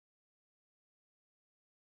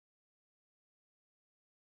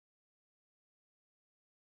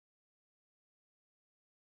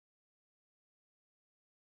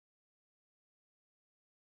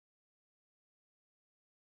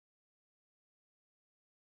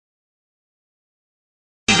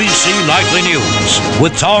NBC Nightly News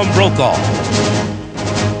with Tom Brokaw.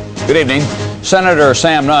 Good evening. Senator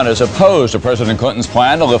Sam Nunn is opposed to President Clinton's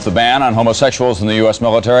plan to lift the ban on homosexuals in the U.S.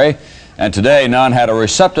 military. And today, Nunn had a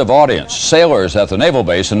receptive audience, sailors at the naval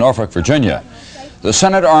base in Norfolk, Virginia. The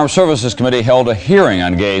Senate Armed Services Committee held a hearing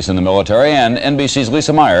on gays in the military, and NBC's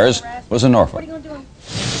Lisa Myers was in Norfolk.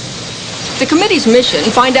 The committee's mission: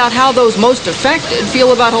 find out how those most affected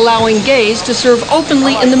feel about allowing gays to serve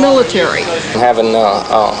openly in the military. Having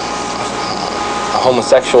a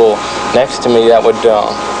homosexual next to me, that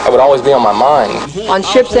would always be on my mind. On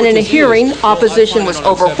ships and in a hearing, opposition was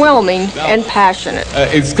overwhelming and passionate.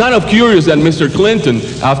 It's kind of curious that Mr. Clinton,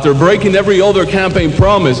 after breaking every other campaign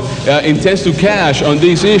promise, intends to cash on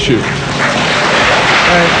this issue.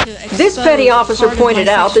 This petty officer pointed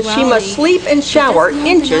out that she must sleep and shower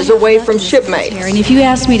inches away from shipmates. And if you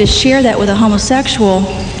ask me to share that with a homosexual,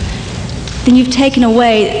 then you've taken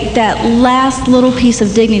away that last little piece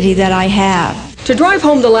of dignity that I have. To drive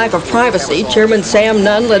home the lack of privacy, Chairman Sam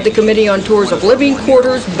Nunn led the committee on tours of living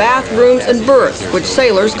quarters, bathrooms, and berths, which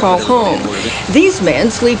sailors call home. These men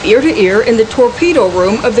sleep ear to ear in the torpedo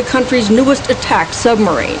room of the country's newest attack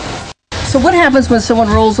submarine. So what happens when someone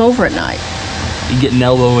rolls over at night? You get an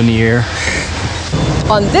elbow in the ear.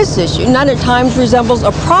 On this issue, Nunn at times resembles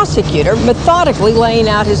a prosecutor methodically laying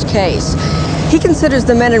out his case. He considers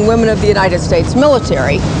the men and women of the United States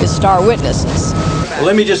military his star witnesses. Well,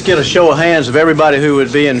 let me just get a show of hands of everybody who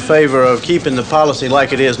would be in favor of keeping the policy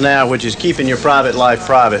like it is now, which is keeping your private life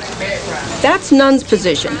private. That's Nunn's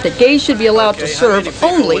position, that gays should be allowed to serve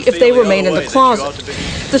only if they remain in the closet.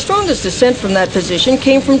 The strongest dissent from that position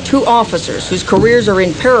came from two officers whose careers are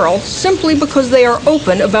in peril simply because they are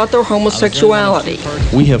open about their homosexuality.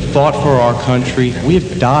 We have fought for our country. We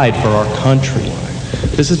have died for our country.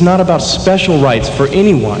 This is not about special rights for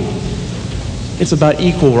anyone. It's about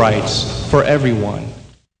equal rights for everyone.